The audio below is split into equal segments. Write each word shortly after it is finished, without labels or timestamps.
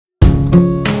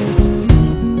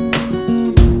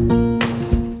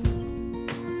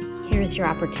here's your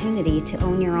opportunity to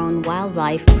own your own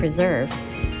wildlife preserve.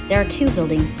 There are 2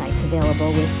 building sites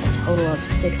available with a total of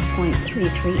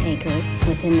 6.33 acres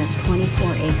within this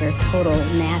 24-acre total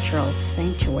natural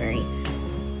sanctuary.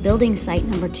 Building site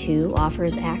number 2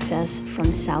 offers access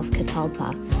from South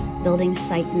Catalpa. Building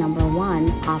site number 1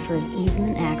 offers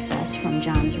easement access from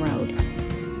Johns Road.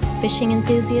 Fishing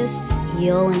enthusiasts,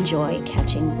 you'll enjoy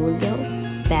catching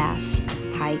bluegill, bass,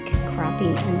 pike,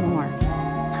 crappie, and more.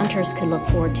 Hunters could look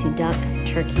forward to duck,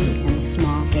 turkey, and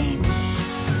small game.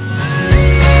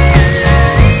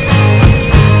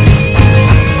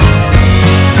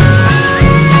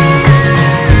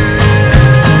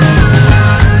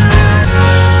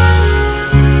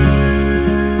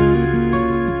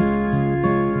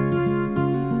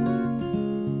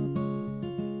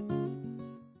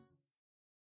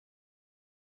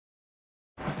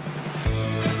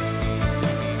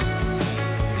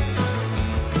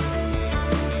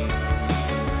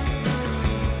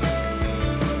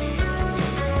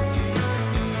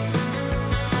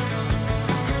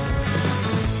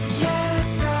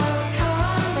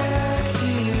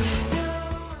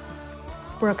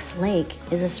 Brooks Lake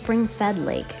is a spring-fed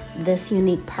lake. This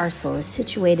unique parcel is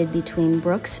situated between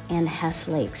Brooks and Hess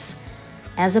Lakes.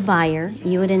 As a buyer,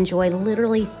 you would enjoy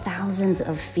literally thousands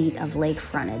of feet of lake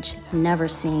frontage, never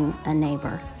seeing a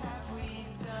neighbor.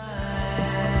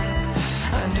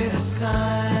 Under the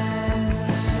sun.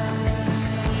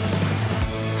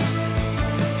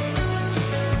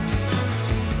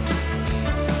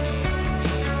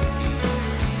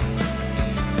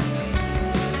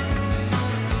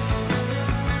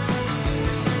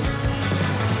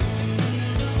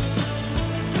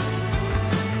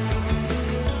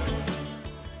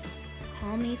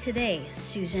 Call me today,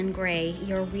 Susan Gray,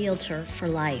 your realtor for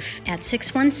life, at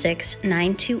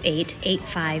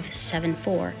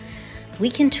 616-928-8574. We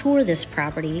can tour this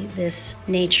property, this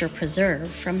nature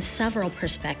preserve, from several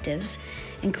perspectives,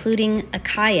 including a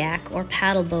kayak or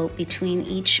paddle boat between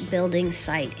each building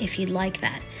site, if you'd like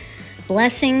that.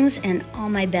 Blessings and all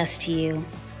my best to you.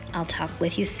 I'll talk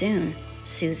with you soon,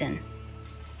 Susan.